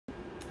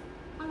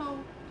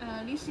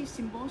this is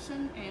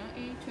Sinbosenaudio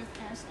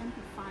LA12X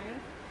amplifier.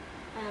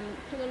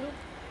 Take a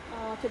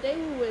look. Today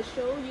we will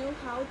show you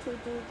how to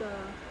do the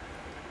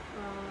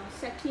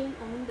setting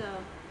on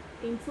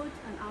the input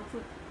and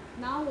output.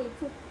 Now we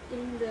put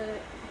in the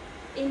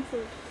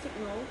input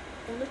signal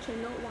on the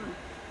channel 1.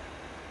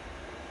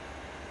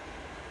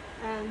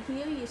 And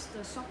here is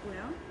the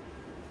software.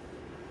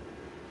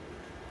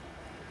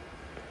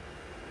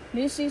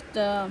 This is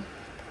the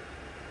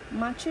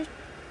matrix,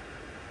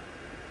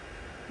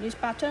 this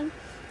button,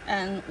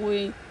 and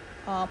we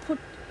put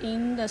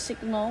in the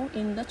signal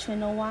in the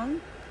channel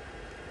 1,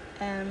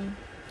 and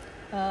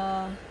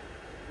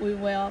we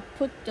will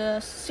put the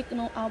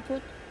signal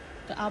output,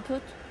 the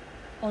output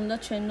on the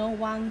channel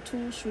 1,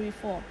 2, 3,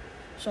 4.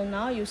 So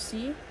now you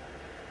see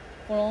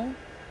from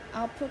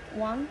output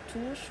 1,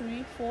 2,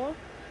 3, 4,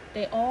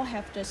 they all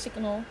have the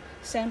signal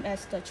same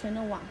as the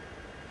channel 1.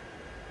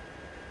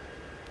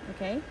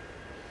 Okay,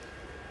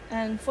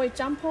 and for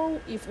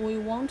example, if we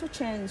want to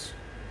change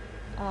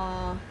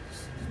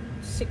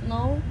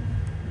signal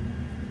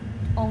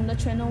on the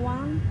channel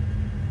 1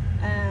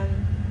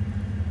 and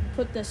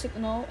put the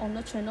signal on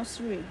the channel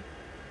 3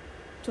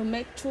 to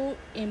make 2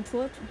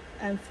 input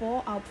and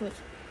 4 output,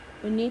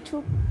 we need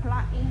to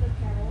plug in the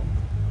cable,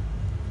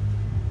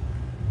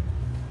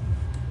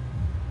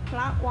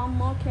 plug one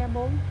more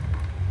cable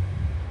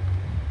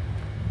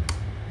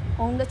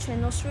on the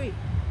channel 3.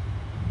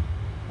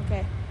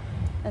 Okay,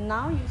 and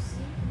now you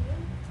see here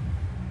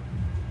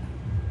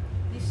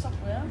this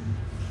software.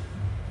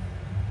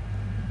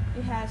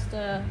 It has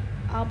the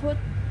output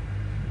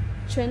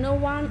channel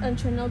 1 and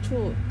channel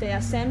 2, they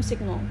are same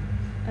signal,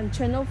 and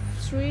channel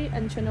 3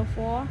 and channel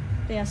 4,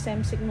 they are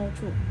same signal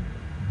too.